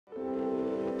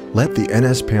Let the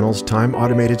NS Panel's time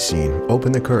automated scene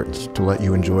open the curtains to let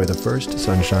you enjoy the first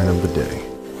sunshine of the day.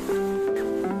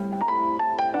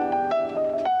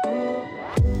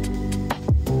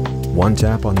 One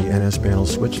tap on the NS Panel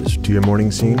switches to your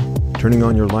morning scene, turning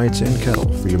on your lights and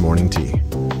kettle for your morning tea.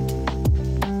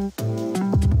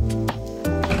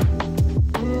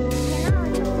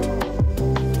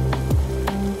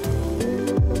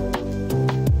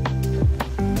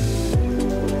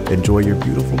 Enjoy your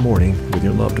beautiful morning with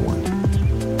your loved one.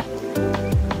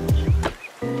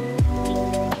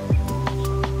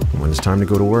 When it's time to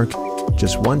go to work,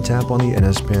 just one tap on the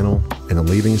NS Panel and the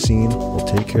leaving scene will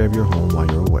take care of your home while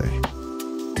you're away.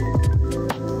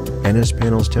 NS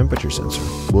Panel's temperature sensor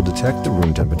will detect the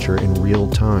room temperature in real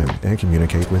time and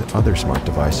communicate with other smart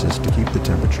devices to keep the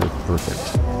temperature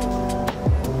perfect.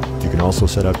 You can also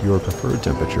set up your preferred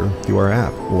temperature through our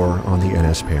app or on the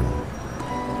NS Panel.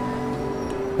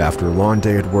 After a long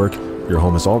day at work, your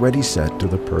home is already set to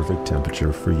the perfect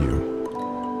temperature for you.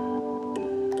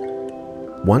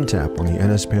 One tap on the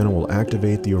NS Panel will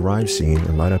activate the arrive scene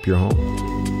and light up your home.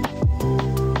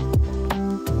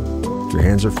 If your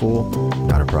hands are full,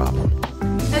 not a problem.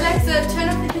 Alexa, turn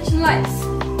off the kitchen lights.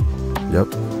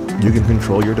 Yep, you can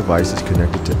control your devices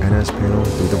connected to NS Panel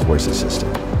through the voice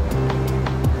assistant.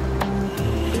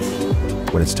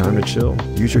 When it's time to chill,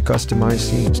 use your customized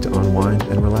scenes to unwind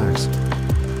and relax.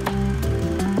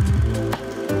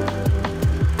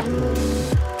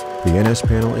 The NS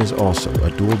Panel is also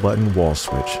a dual-button wall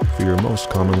switch for your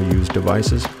most commonly used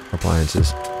devices,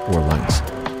 appliances, or lights.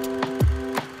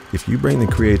 If you bring the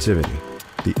creativity,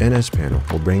 the NS Panel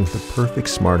will bring the perfect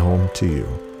smart home to you.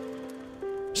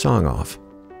 SonOff,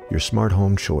 your smart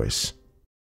home choice.